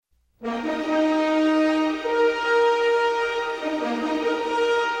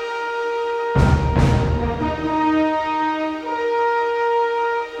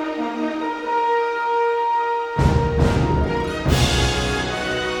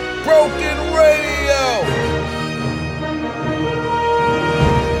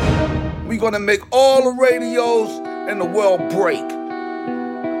gonna make all the radios in the world break.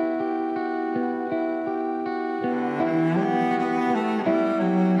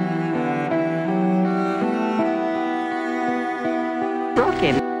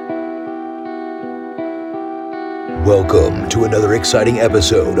 Welcome to another exciting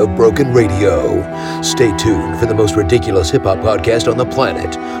episode of Broken Radio. Stay tuned for the most ridiculous hip-hop podcast on the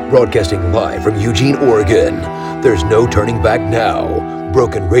planet, broadcasting live from Eugene, Oregon. There's no turning back now.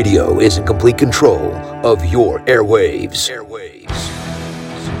 Broken Radio is in complete control of your airwaves.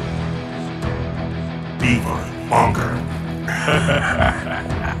 Beaver Monger.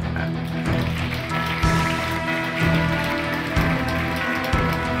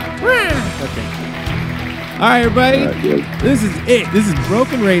 Okay. All right, everybody. This is it. This is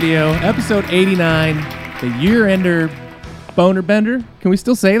Broken Radio, episode 89, the year-ender boner bender. Can we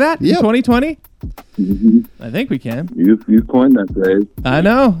still say that? Yep. In 2020? Mm-hmm. I think we can. You coined that phrase. I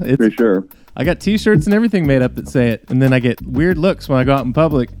know. It's For sure. I got T-shirts and everything made up that say it, and then I get weird looks when I go out in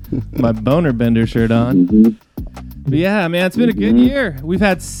public with my boner bender shirt on. But yeah, man, it's been a good year. We've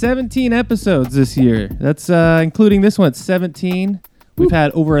had 17 episodes this year. That's including this one, it's 17. We've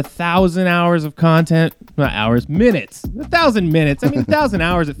had over 1,000 hours of content. Not hours, minutes. 1,000 minutes. I mean, 1,000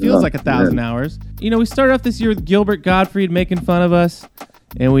 hours. It feels like 1,000 hours. You know, we started off this year with Gilbert Gottfried making fun of us,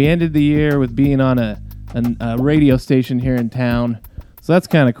 and we ended the year with being on a radio station here in town. So that's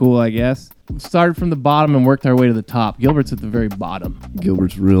kind of cool, I guess. We started from the bottom and worked our way to the top. Gilbert's at the very bottom.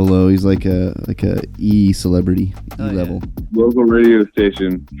 Gilbert's real low. He's like a E celebrity, E level. Local radio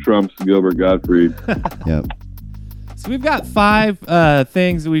station trumps Gilbert Gottfried. Yep. So we've got 5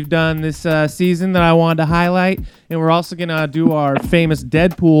 things that we've done this season that I wanted to highlight, and we're also going to do our famous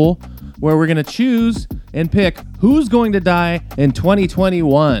Deadpool, where we're going to choose and pick who's going to die in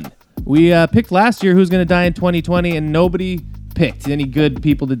 2021. We picked last year who's going to die in 2020, and nobody picked any good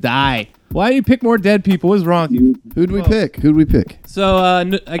people to die. Why do you pick more dead people? What's wrong with you? Who'd we pick? So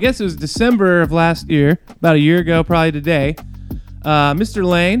I guess it was December of last year, about a year ago, probably today. Mr.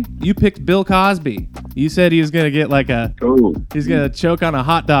 Lane, you picked Bill Cosby. You said he was going to get like he's going to choke on a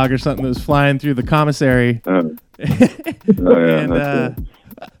hot dog or something that was flying through the commissary.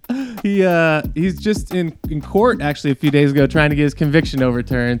 He's just in court actually a few days ago trying to get his conviction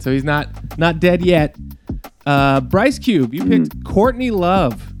overturned, so he's not dead yet. Bryce Cube, you picked Courtney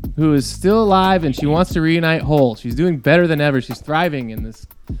Love, who is still alive and she wants to reunite whole. She's doing better than ever. She's thriving in this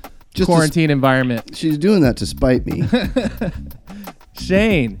quarantine environment. She's doing that to spite me.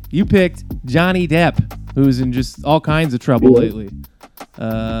 Shane, you picked Johnny Depp, who's in just all kinds of trouble lately.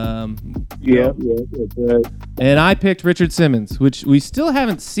 Yeah, that's right. And I picked Richard Simmons, which we still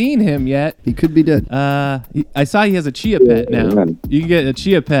haven't seen him yet. He could be dead. I saw he has a chia pet now. You can get a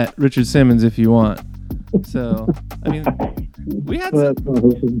chia pet, Richard Simmons, if you want. So, I mean, we had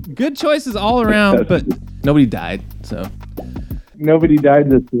some good choices all around, but nobody died. So Nobody died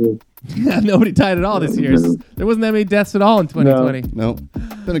this year. yeah, nobody died at all this year. There wasn't that many deaths at all in 2020. No.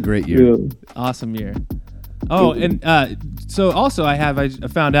 Been a great year. Yeah. Awesome year. Oh, and so also I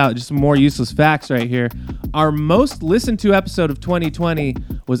found out just some more useless facts right here. Our most listened to episode of 2020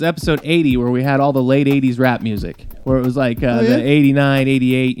 was episode 80, where we had all the late 80s rap music, where it was like the 89,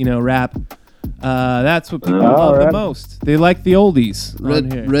 88, rap. That's what people love the most. They like the oldies on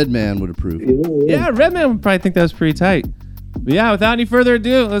here. Redman would approve. Yeah, Redman would probably think that was pretty tight. But yeah, without any further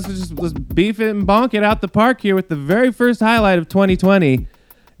ado, let's beef it and bonk it out the park here with the very first highlight of 2020.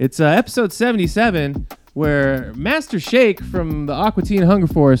 It's episode 77, where Master Shake from the Aqua Teen Hunger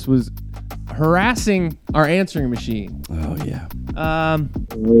Force was harassing our answering machine. Oh, yeah.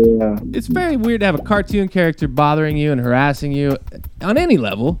 It's very weird to have a cartoon character bothering you and harassing you on any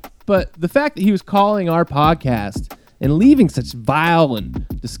level, but the fact that he was calling our podcast and leaving such vile and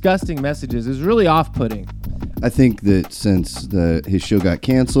disgusting messages is really off-putting. I think that since his show got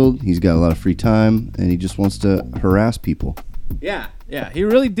canceled, he's got a lot of free time, and he just wants to harass people. Yeah. He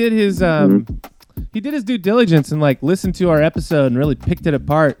really did his he did his due diligence and listened to our episode and really picked it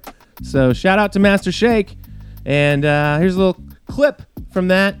apart. So shout out to Master Shake. And here's a little clip from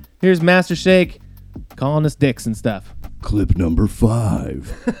that. Here's Master Shake calling us dicks and stuff. Clip number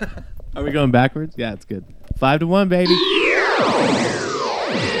 5. Are we going backwards? Yeah, it's good. 5-1, baby.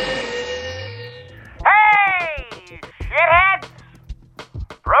 Hey, shitheads!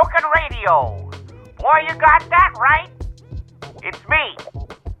 Broken Radio. Boy, you got that right. It's me,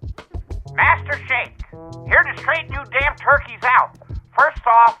 Master Shake, here to straighten you damn turkeys out. First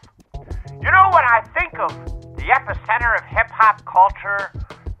off, you know when I think of the epicenter of hip-hop culture,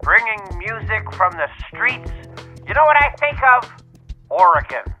 bringing music from the streets, you know what I think of?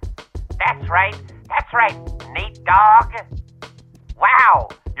 Oregon. That's right, Nate Dogg. Wow,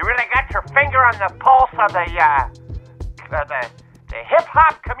 You really got your finger on the pulse of the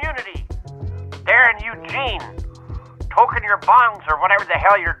hip-hop community there in Eugene, toking your bongs or whatever the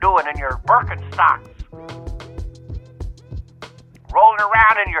hell you're doing in your Birkenstocks. Rolling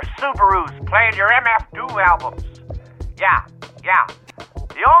around in your Subarus, playing your MF Doom albums. Yeah.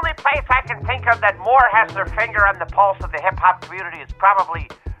 The only place I can think of that more has their finger on the pulse of the hip-hop community is probably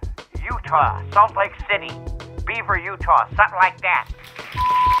Utah, Salt Lake City, Beaver, Utah, something like that.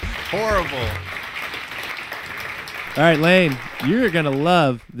 Horrible. All right, Lane, you're going to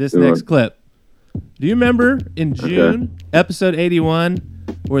love this next clip. Do you remember in June, episode 81,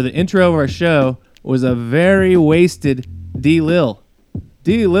 where the intro of our show was a very wasted D-Lil?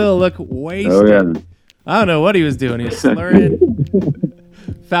 D-Lil looked wasted. Oh, yeah. I don't know what he was doing. He was slurring.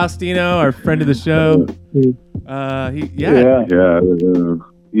 Faustino, our friend of the show.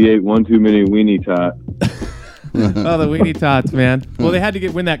 He ate one too many weenie tot. Oh, the weenie tots, man. Well, they had to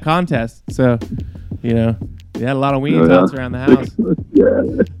win that contest, so they had a lot of weenie tots around the house.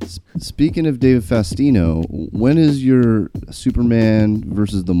 Speaking of David Faustino, when is your Superman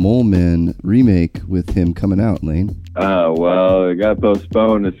versus the Mole Men remake with him coming out, Lane? Well, it got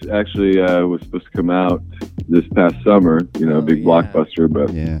postponed. It's actually was supposed to come out this past summer. Big blockbuster, but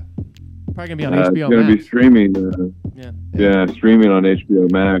probably gonna be on HBO Max. It's gonna be streaming. Streaming on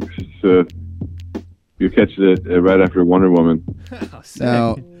HBO Max. So you catch it right after Wonder Woman.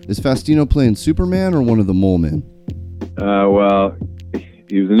 Now, is Faustino playing Superman or one of the Mole Men? Well,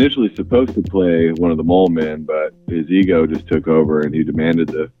 he was initially supposed to play one of the Mole Men, but his ego just took over and he demanded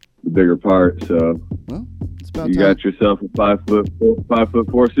the bigger part. So, well, it's about you time. Got yourself a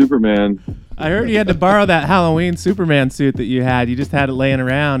 5'4" Superman. I heard you had to borrow that Halloween Superman suit that you had. You just had it laying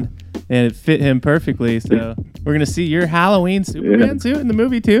around, and it fit him perfectly. So we're gonna see your Halloween Superman suit in the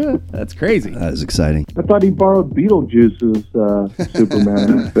movie too. That's crazy. That is exciting. I thought he borrowed Beetlejuice's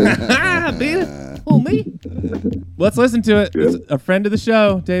Superman. Beetle, me. Let's listen to it. It's a friend of the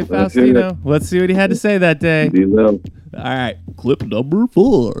show, Dave Faustino. Let's see what he had to say that day. All right, clip number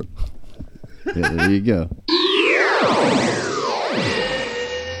 4. Yeah, there you go.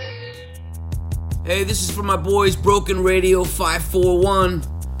 Hey, this is for my boys, Broken Radio 541.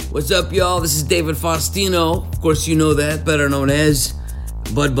 What's up, y'all? This is David Faustino. Of course, you know that, better known as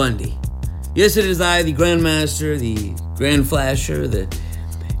Bud Bundy. Yes, it is I, the Grandmaster, the Grand Flasher, the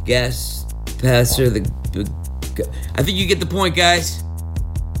Gas Passer, I think you get the point, guys.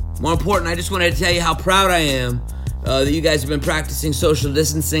 More important, I just wanted to tell you how proud I am that you guys have been practicing social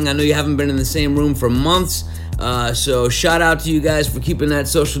distancing. I know you haven't been in the same room for months, so shout out to you guys for keeping that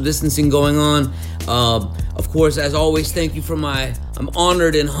social distancing going on. Of course, as always, thank you I'm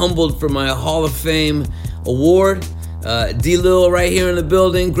honored and humbled for my Hall of Fame award. D-Lil right here in the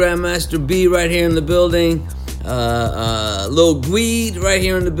building, Grandmaster B right here in the building, Lil Gweed right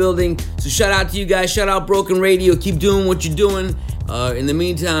here in the building. So shout out to you guys, shout out Broken Radio, keep doing what you're doing. In the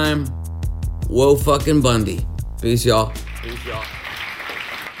meantime, whoa fucking Bundy. Peace, y'all.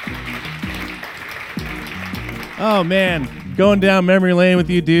 Oh, man. Going down memory lane with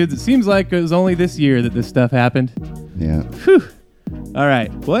you dudes. It seems like it was only this year that this stuff happened. Yeah. Whew. All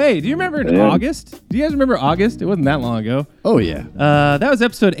right. Well, hey, do you remember in August? Do you guys remember August? It wasn't that long ago. Oh, yeah. That was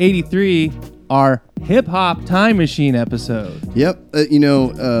episode 83, our hip-hop time machine episode. Yep.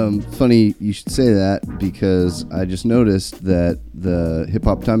 Funny you should say that because I just noticed that the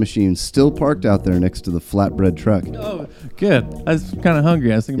hip-hop time machine is still parked out there next to the flatbread truck. Oh, good. I was kind of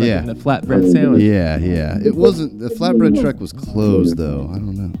hungry. I was thinking about getting a flatbread sandwich. Yeah. It wasn't... The flatbread truck was closed, though. I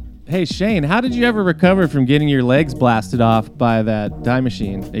don't know. Hey, Shane, how did you ever recover from getting your legs blasted off by that time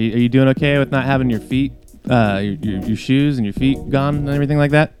machine? Are you doing okay with not having your feet, your shoes and your feet gone and everything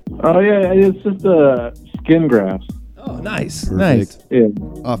like that? Oh, yeah, it's just skin grafts. Oh, nice. Perfect. Nice. Yeah.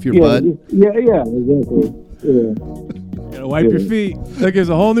 Off your butt? Yeah, exactly. Yeah. You gotta wipe your feet. That gives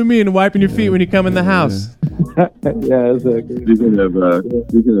a whole new meaning to wiping your feet when you come in the house. Yeah, exactly. Speaking of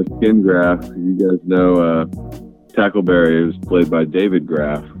skin graft, you guys know Tackleberry was played by David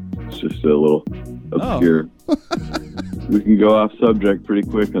Graff. It's just a little obscure. Oh. We can go off subject pretty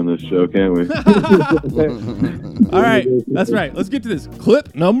quick on this show, can't we? All right, that's right. Let's get to this.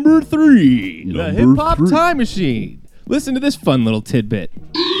 Clip number 3, the Hip Hop Time Machine. Listen to this fun little tidbit.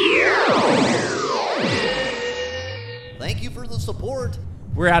 Thank you for the support.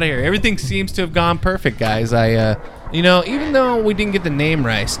 We're out of here. Everything seems to have gone perfect, guys. Even though we didn't get the name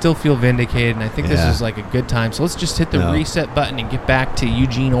right, I still feel vindicated, and I think this is like a good time. So let's just hit the reset button and get back to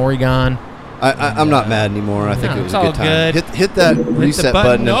Eugene, Oregon. I'm not mad anymore. I think it was it's a all good time. good. Hit that reset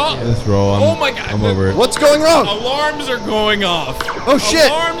button. No. Let's roll. Oh my God. I'm over it. What's going wrong? Alarms are going off. Oh shit!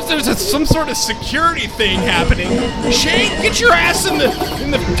 Alarms! There's some sort of security thing happening. Shane, get your ass in the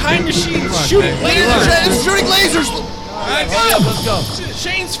time machine. Shoot lasers. It's shooting lasers. Let's go.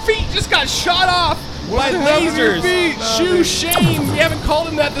 Shane's feet just got shot off by lasers. Shoo Shane. We haven't called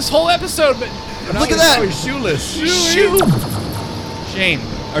him that this whole episode, but look at that. He's shoeless. Shoo. Shane,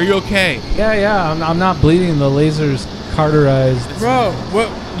 are you okay? Yeah. I'm not bleeding. The laser's cauterized. Bro, what?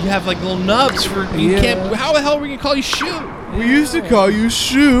 You have like little nubs for you can't. How the hell are we gonna call you Shoo? We used to call you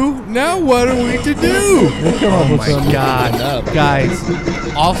Shoe. Now what are we to do? Oh my God, guys!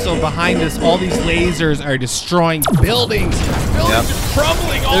 Also behind us, all these lasers are destroying buildings. Buildings are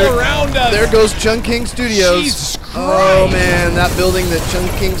crumbling all around us. There goes Chung King Studios. Jesus Christ. Oh man, that building that Chung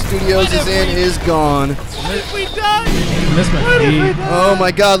King Studios is in is gone. What have we done? Oh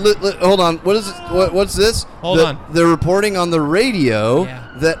my God! Hold on. What is it? What's this? Hold on. They're reporting on the radio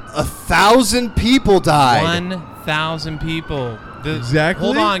that 1,000 people died. 1,000 people. Exactly.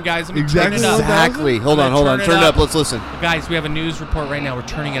 Hold on, guys. Let me turn it up. Exactly. Hold on. Turn it up. Let's listen. Guys, we have a news report right now. We're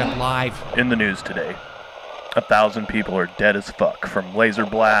turning it up live. In the news today, 1,000 people are dead as fuck from laser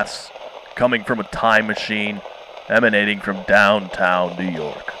blasts coming from a time machine emanating from downtown New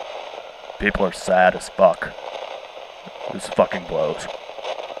York. People are sad as fuck. This fucking blows.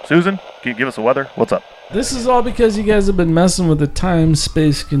 Susan, can you give us the weather? What's up? This is all because you guys have been messing with the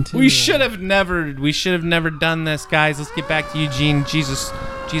time-space continuum. We should have never done this, guys. Let's get back to Eugene. Jesus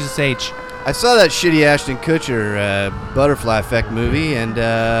H. I saw that shitty Ashton Kutcher Butterfly Effect movie, and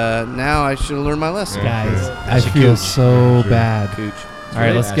now I should have learned my lesson. Guys, I feel so bad. Cooch. All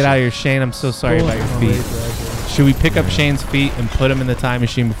right, let's get out of here. Shane, I'm so sorry about your feet. Should we pick up Shane's feet and put him in the time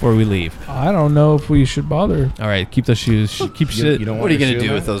machine before we leave? I don't know if we should bother. All right, keep those shoes. Keep shit. What are you going to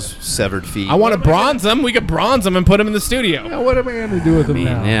do with those severed feet? I want to bronze them. We could bronze them and put them in the studio. Yeah, what am I going to do with them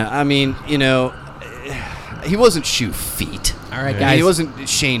now? Yeah, I mean, he wasn't Shoe Feet. All right, I guys. mean, he wasn't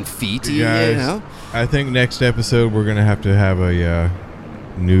Shane Feet. Guys, I think next episode we're going to have a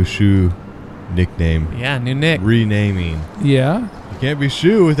new Shoe nickname. Yeah, new nick. Renaming. Yeah? You can't be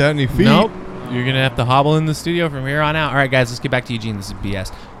Shoe without any feet. Nope. You're going to have to hobble in the studio from here on out. All right, guys, let's get back to Eugene. This is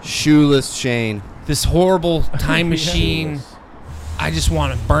BS. Shoeless Shane. This horrible time machine, I just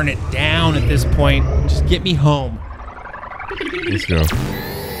want to burn it down at this point. Just get me home. Let's go.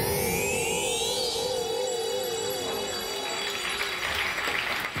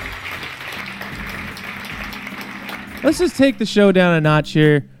 Let's just take the show down a notch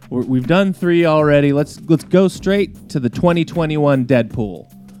here. We've done 3 already. Let's go straight to the 2021 Deadpool.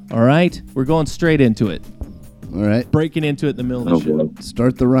 All right? We're going straight into it. All right. Breaking into it in the middle of the show.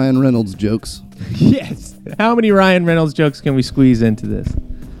 Start the Ryan Reynolds jokes. Yes. How many Ryan Reynolds jokes can we squeeze into this?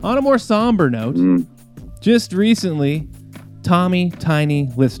 On a more somber note, just recently, Tommy Tiny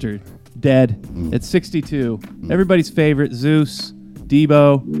Lister, dead at 62. Everybody's favorite, Zeus,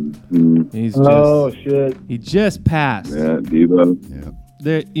 Debo. He just passed. Yeah, Debo.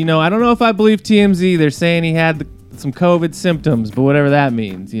 Yeah. I don't know if I believe TMZ. They're saying he had some COVID symptoms, but whatever that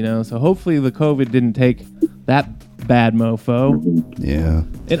means, So hopefully the COVID didn't take that bad mofo. Yeah.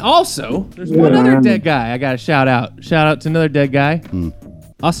 And also, there's one other dead guy I got to shout out. Shout out to another dead guy.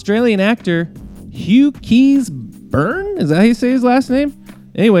 Australian actor Hugh Keys Byrne. Is that how you say his last name?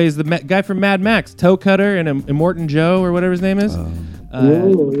 Anyways, the guy from Mad Max, Toe Cutter and Immortan Joe, or whatever his name is.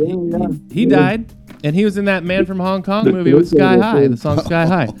 He died, and he was in that Man from Hong Kong movie with Sky High, the song Sky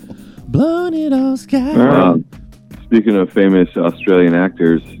High. Blowing it all sky high. Speaking of famous Australian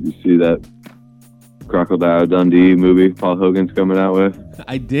actors, you see that Crocodile Dundee movie Paul Hogan's coming out with?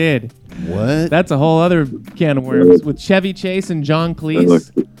 I did. What? That's a whole other can of worms with Chevy Chase and John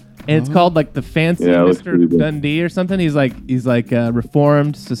Cleese. And it's called like the Fancy Mr. Dundee or something. He's like a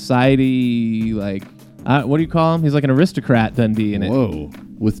reformed society, like what do you call him? He's like an aristocrat Dundee in it. Whoa.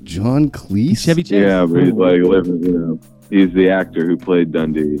 With John Cleese? Chevy Chase. Yeah, but he's like living, he's the actor who played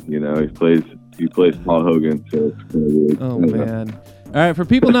Dundee, he plays Paul Hogan, so it's kind of weird. Oh man. All right, for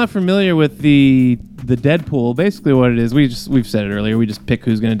people not familiar with the Deadpool, basically what it is, we've said it earlier, we just pick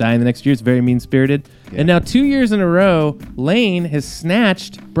who's going to die in the next year. It's very mean-spirited. Yeah. And now 2 years in a row, Lane has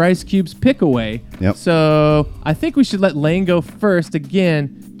snatched Bryce Cube's pick away. Yep. So I think we should let Lane go first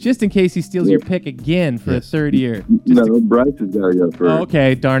again, just in case he steals your pick again for a third year. Bryce has got to go first. Oh,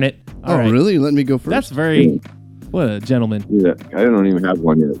 okay, darn it. All right. Really? You let me go first? That's very... What a gentleman. Yeah, I don't even have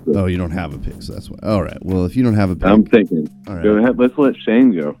one yet. So. Oh, you don't have a pick, so that's why. All right. Well, if you don't have a pick... I'm thinking. All right. Go ahead. Let's let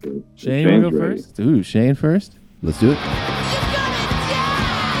Shane go first. Shane will go first? Ooh, Shane first? Let's do it.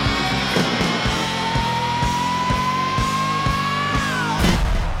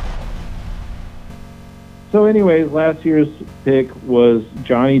 So anyways, last year's pick was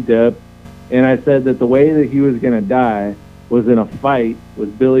Johnny Depp, and I said that the way that he was going to die was in a fight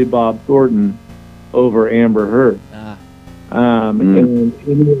with Billy Bob Thornton over Amber Heard. And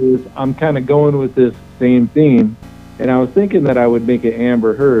anyways, I'm kind of going with this same theme, and I was thinking that I would make it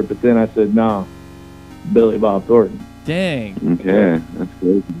Amber Heard, but then I said, no, Billy Bob Thornton. Dang. Okay, that's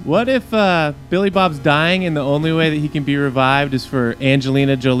good. What if Billy Bob's dying and the only way that he can be revived is for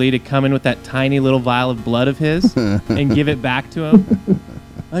Angelina Jolie to come in with that tiny little vial of blood of his and give it back to him?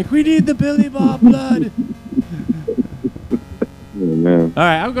 Like, we need the Billy Bob blood. Yeah. All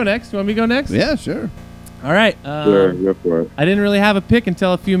right, I'll go next. You want me to go next? Yeah, sure. All right. Sure, go for it. I didn't really have a pick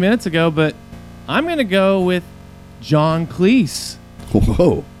until a few minutes ago, but I'm going to go with John Cleese.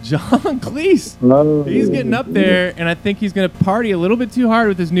 Whoa. John Cleese. He's getting up there, and I think he's going to party a little bit too hard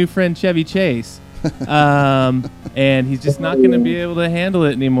with his new friend Chevy Chase. And he's just not going to be able to handle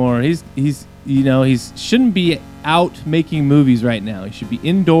it anymore. He's shouldn't be out making movies right now. He should be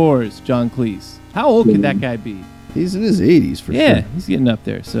indoors, John Cleese. How old could that guy be? He's in his 80s for sure. Yeah, he's getting up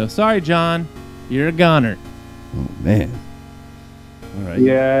there. So sorry, John. You're a goner. Oh, man. All right.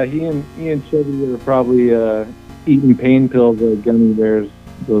 Yeah, he and Chevy are probably eating pain pills like gummy bears,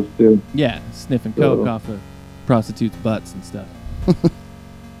 those two. Yeah, sniffing coke off of prostitutes' butts and stuff.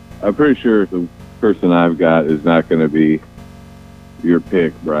 I'm pretty sure the person I've got is not going to be your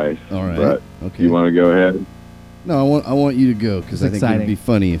pick, Bryce. All right. But okay. You want to go ahead? No, I want you to go because I think it would be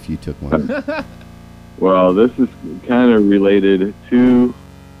funny if you took one. Well, this is kind of related to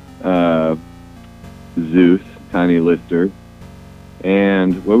Zeus, Tiny Lister.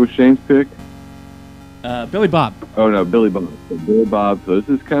 And what was Shane's pick? Billy Bob. Oh, no, Billy Bob. So Billy Bob. So this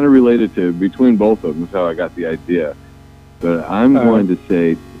is kind of related to between both of them. That's how I got the idea. But I'm going to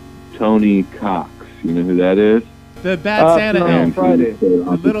say Tony Cox. You know who that is? The Bad Santa elf. Friday. The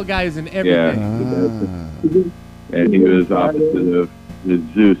little guy is in everything. Yeah. And he was opposite of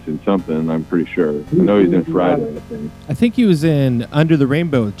Zeus in something, I'm pretty sure. I know he's in Friday, I think. I think he was in Under the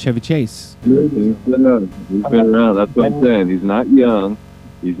Rainbow with Chevy Chase. He's been around. That's what I'm saying. He's not young.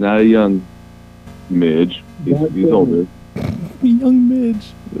 He's not a young midge. He's older. Young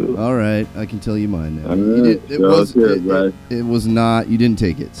midge. All right, I can tell you mine now. Right. It was not. You didn't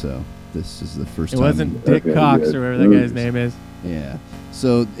take it, so this is the first time. It wasn't Dick Cox or whatever that guy's name is. Yeah.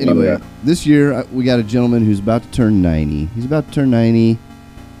 So anyway, this year we got a gentleman who's about to turn 90. He's about to turn 90.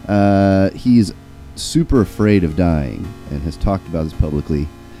 He's super afraid of dying and has talked about this publicly.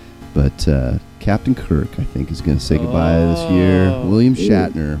 But Captain Kirk, I think, is going to say goodbye this year. William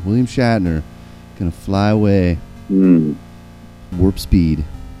Shatner, going to fly away. Warp speed.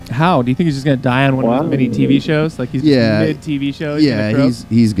 How? Do you think he's just going to die on one of those mini TV shows? Like he's just mid-TV show? Yeah,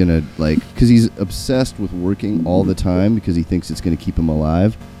 he's going to, because he's obsessed with working all the time because he thinks it's going to keep him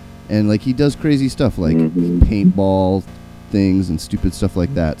alive. And, he does crazy stuff like paintball things and stupid stuff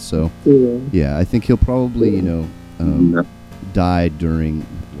like that. So, yeah, I think he'll probably, die during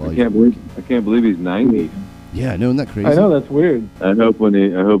while he's working. I can't believe he's 90. Yeah, no, isn't that crazy? I know, that's weird. I hope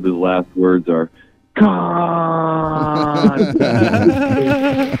his last words are, God.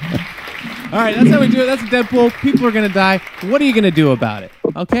 All right, that's how we do it. That's Deadpool. People are going to die. What are you going to do about it?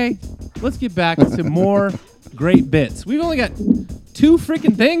 Okay? Let's get back to more great bits. We've only got 2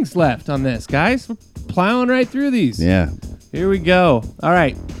 freaking things left on this, guys. We're plowing right through these. Yeah. Here we go. All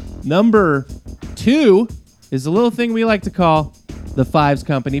right. Number 2 is a little thing we like to call the Fives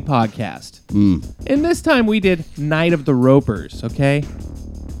Company podcast. And this time we did Night of the Ropers, okay?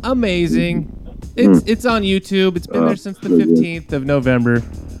 Amazing. It's on YouTube. It's been there since the 15th of November.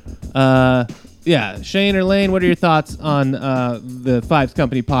 Yeah, Shane or Lane, what are your thoughts on the Fives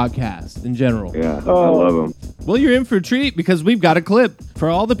Company podcast in general? Yeah, I love them. Well, you're in for a treat because we've got a clip for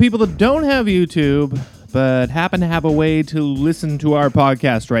all the people that don't have YouTube but happen to have a way to listen to our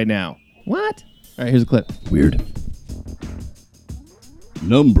podcast right now. What? All right, here's a clip. Weird.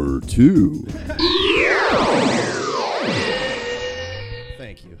 Number 2.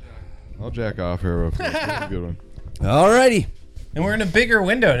 Thank you. I'll jack off here real quick. That's a good one. Alrighty. And we're in a bigger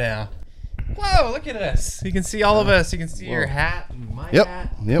window now. Whoa, look at us. You can see all of us. You can see your hat and my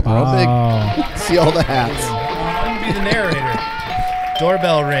hat. Yep, we're all big. See all the hats. I'm be the narrator.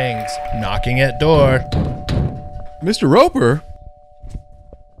 Doorbell rings. Knocking at door. Mr. Roper?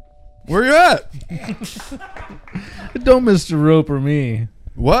 Where you at? Don't Mr. Roper me.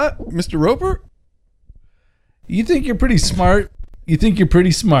 What? Mr. Roper? You think you're pretty smart? You think you're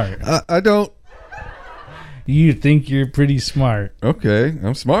pretty smart? I don't. You think you're pretty smart. Okay,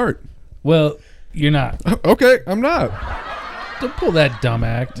 I'm smart. Well, you're not. Okay, I'm not. Don't pull that dumb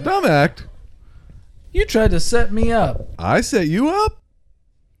act. Dumb act? You tried to set me up. I set you up?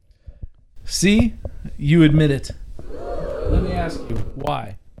 See? You admit it. Let me ask you,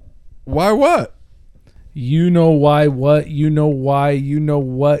 why? Why what? You know why what? You know why? You know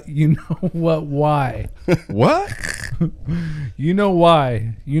what? You know what? Why? What? You know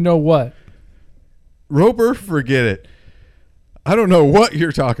why? You know what? Roper, forget it. I don't know what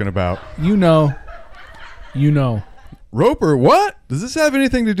you're talking about. You know. You know. Roper, what? Does this have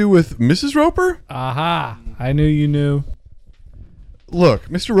anything to do with Mrs. Roper? Aha. I knew you knew. Look,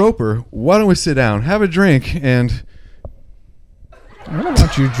 Mr. Roper, why don't we sit down, have a drink, and... I don't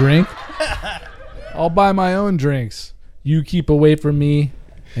want your drink. I'll buy my own drinks. You keep away from me,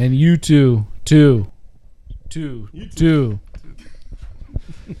 and you two.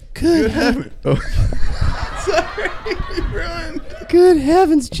 Good heavens. Oh. Sorry, Ron. Good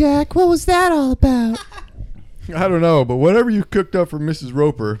heavens, Jack. What was that all about? I don't know, but whatever you cooked up for Mrs.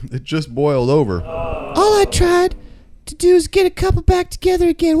 Roper, it just boiled over. All I tried to do is get a couple back together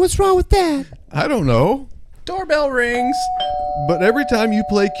again. What's wrong with that? I don't know. Doorbell rings. But every time you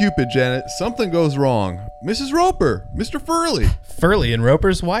play Cupid, Janet, something goes wrong. Mrs. Roper, Mr. Furley. Furley and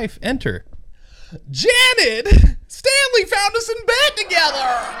Roper's wife enter. Janet! Stanley found us in bed together!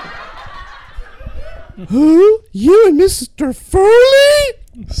 Who? You and Mr. Furley?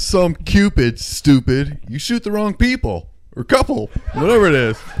 Some Cupid, stupid. You shoot the wrong people. Or couple. Whatever it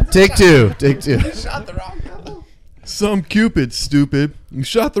is. Take two. Take two. Shot the wrong couple. Some Cupid, stupid. You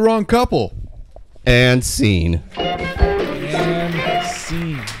shot the wrong couple. And scene. And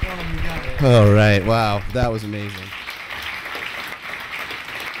scene. All right. Wow. That was amazing.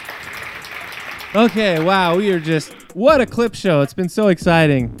 Okay, wow, we are just... What a clip show. It's been so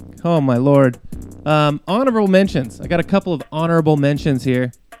exciting. Oh, my Lord. Honorable mentions. I got a couple of honorable mentions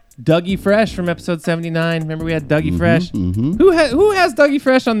here. Dougie Fresh from episode 79. Remember we had Dougie Fresh? Mm-hmm. Who has Dougie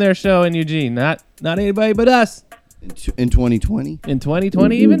Fresh on their show in Eugene? Not anybody but us. In 2020? In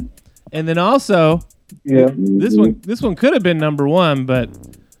 2020 even? And then also, this one could have been number one, but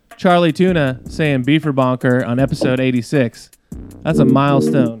Charlie Tuna saying Beefer Bonker on episode 86. That's a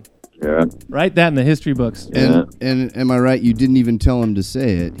milestone. Yeah. Write that in the history books. And am I right? You didn't even tell him to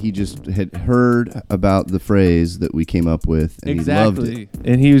say it. He just had heard about the phrase that we came up with, and he loved it.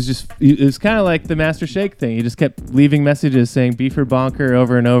 And he was it was kind of like the Master Shake thing. He just kept leaving messages saying Beefer Bonker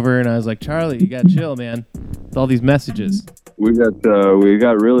over and over. And I was like, Charlie, you got to chill, man, with all these messages. We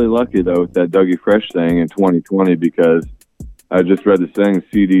got really lucky, though, with that Dougie Fresh thing in 2020 because I just read the thing,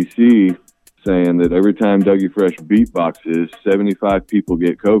 CDC, saying that every time Dougie Fresh beatboxes, 75 people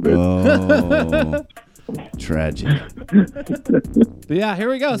get COVID. Oh, tragic. But yeah, here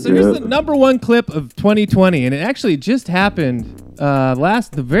we go. So here's the number one clip of 2020, and it actually just happened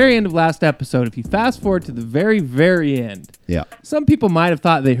the very end of last episode. If you fast forward to the very, very end, yeah, some people might have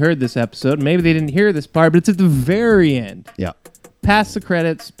thought they heard this episode. Maybe they didn't hear this part, but it's at the very end. Yeah, past the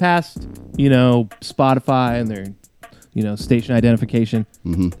credits, past Spotify and their station identification.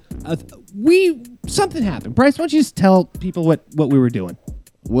 Mm-hmm. Something happened. Bryce, why don't you just tell people what we were doing?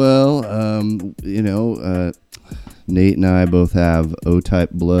 Well, Nate and I both have O-type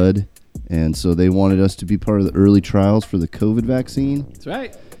blood, and so they wanted us to be part of the early trials for the COVID vaccine. That's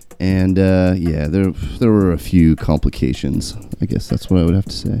right. And there were a few complications. I guess that's what I would have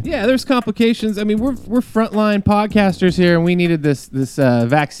to say. Yeah, there's complications. I mean, we're frontline podcasters here, and we needed this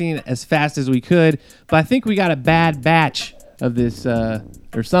vaccine as fast as we could. But I think we got a bad batch of this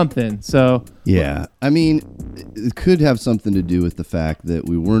or something. So yeah, I mean, it could have something to do with the fact that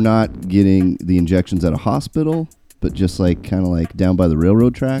we were not getting the injections at a hospital, but just kind of down by the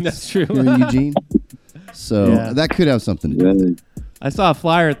railroad tracks. That's true. Here in Eugene. So that could have something to do with it. I saw a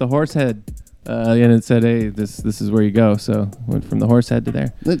flyer at the Horsehead, and it said, "Hey, this is where you go." So went from the Horsehead to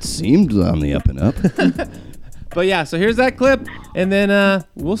there. That seemed on the up and up. But yeah, so here's that clip, and then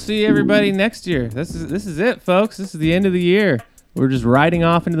we'll see everybody next year. This is it, folks. This is the end of the year. We're just riding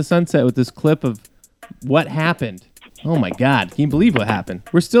off into the sunset with this clip of what happened. Oh my God, can you believe what happened?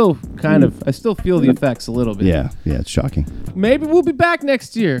 We're still I still feel the effects a little bit. Yeah, it's shocking. Maybe we'll be back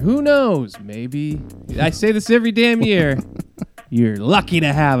next year. Who knows? Maybe. I say this every damn year. You're lucky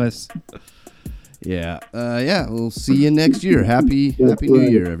to have us. Yeah. We'll see you next year. Happy New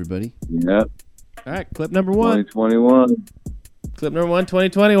Year, everybody. Yep. All right, clip number 1. 2021. Clip number 1,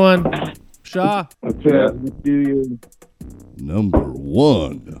 2021. Shaw. Okay. Number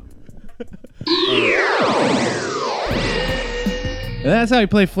 1. And that's how we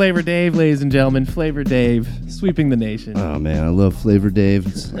play Flavor Dave, ladies and gentlemen. Flavor Dave, sweeping the nation. Oh, man, I love Flavor Dave.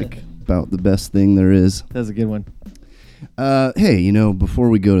 It's about the best thing there is. That's a good one. Hey, before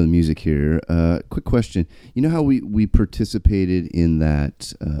we go to the music here, quick question. You know how we participated in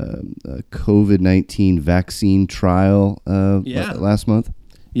that COVID-19 vaccine trial last month?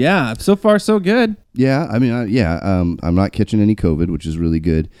 Yeah, so far so good. Yeah, I mean, I'm not catching any COVID, which is really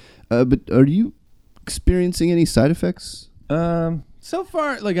good. But are you experiencing any side effects? So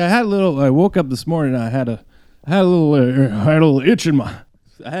far, like I woke up this morning and I had a little itch in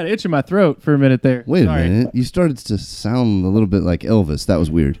my throat for a minute there. Wait Sorry. a minute. You started to sound a little bit like Elvis. That was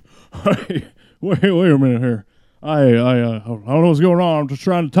weird. Hey, wait a minute here. I don't know what's going on. I'm just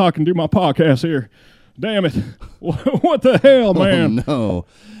trying to talk and do my podcast here. Damn it. What the hell, man? Oh,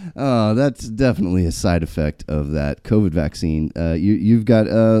 no. That's definitely a side effect of that COVID vaccine. You've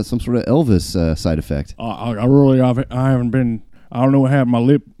got some sort of Elvis side effect. I haven't been, I don't know what happened. My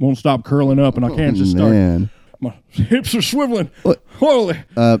lip won't stop curling up and I can't just start. Man. My hips are swiveling. Holy.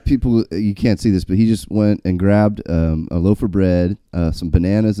 People, you can't see this, but he just went and grabbed a loaf of bread, some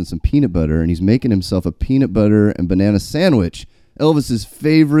bananas, and some peanut butter, and he's making himself a peanut butter and banana sandwich. Elvis's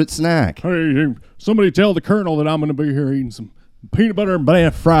favorite snack. Hey, somebody tell the Colonel that I'm going to be here eating some peanut butter and banana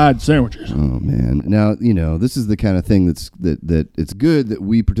fried sandwiches. Oh, man. Now, this is the kind of thing that it's good that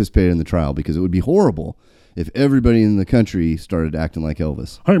we participated in the trial, because it would be horrible if everybody in the country started acting like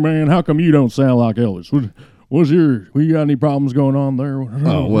Elvis. Hey, man, how come you don't sound like Elvis? We got any problems going on there?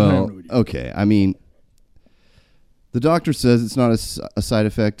 Oh, well, okay. I mean, the doctor says it's not a side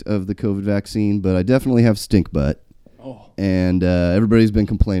effect of the COVID vaccine, but I definitely have stink butt. Oh. And everybody's been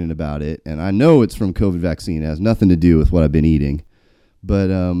complaining about it. And I know it's from COVID vaccine. It has nothing to do with what I've been eating. But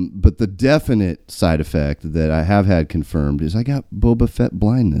the definite side effect that I have had confirmed is I got Boba Fett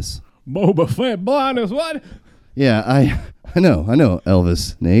blindness. Boba Fett blindness? What? Yeah, I know,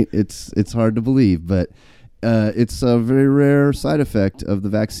 Elvis, Nate. It's hard to believe, but it's a very rare side effect of the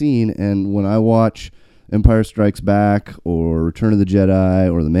vaccine. And when I watch Empire Strikes Back or Return of the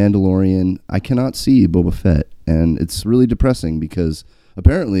Jedi or The Mandalorian, I cannot see Boba Fett. And it's really depressing because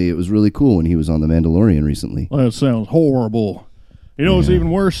apparently it was really cool when he was on The Mandalorian recently. That sounds horrible. You know what's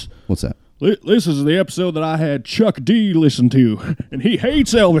even worse? What's that? This is the episode that I had Chuck D listen to, and he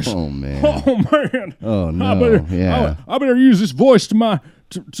hates Elvis. Oh, man. Oh, man. Oh, no. I better use this voice to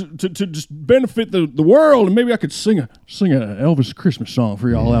just benefit the world, and maybe I could sing a Elvis Christmas song for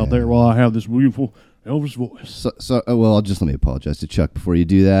y'all out there while I have this beautiful Elvis voice. So well, let me apologize to Chuck before you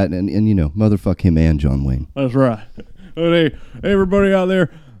do that, and motherfuck him and John Wayne. That's right. Hey, everybody out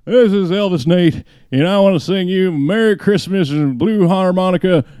there, this is Elvis Nate, and I want to sing you Merry Christmas and Blue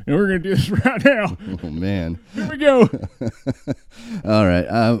Harmonica, and we're going to do this right now. Oh, man. Here we go. All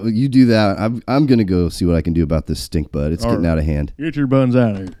right, you do that. I'm going to go see what I can do about this stink bud. It's getting out of hand. Get your buns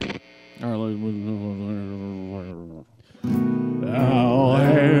out of here. All right, I'll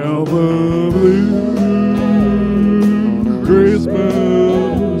have a blue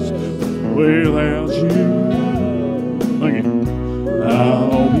Christmas without you. Thank you.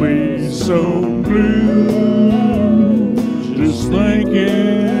 I'll be so blue just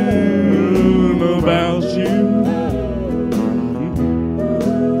thinking about you.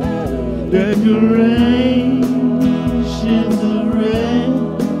 Decorations of red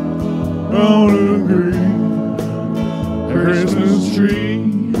on a green Christmas tree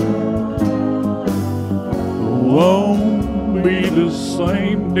won't be the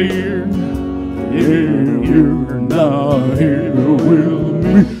same, dear, if you're not here with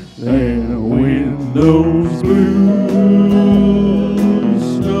me. And when those blue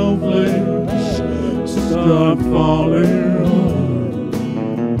snowflakes start falling,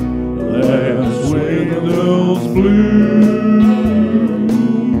 that's when those blue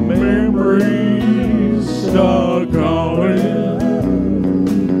memories start calling.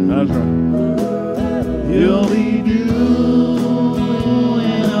 That's right. You'll be doing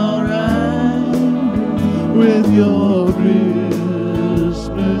alright with your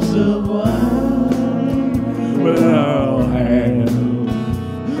Christmas of wine, but I'll have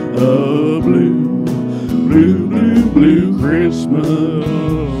a blue Christmas.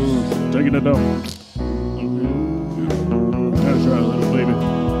 Taking it down. That's right, little baby.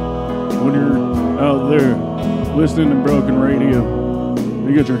 When you're out there listening to Broken Radio,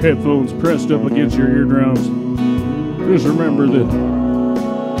 you get your headphones pressed up against your eardrums. Just remember that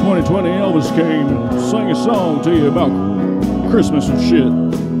 2020 Elvis came and sang a song to you about Christmas and shit.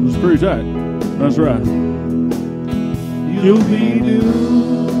 It was pretty tight. That's right. You'll be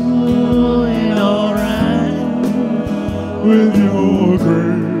doing alright with your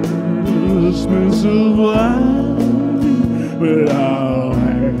Christmas of wine, but I'll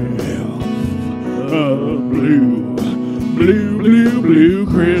have a blue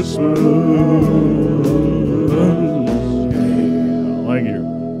Christmas. Thank you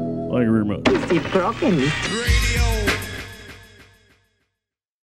very much. Is it broken? Radio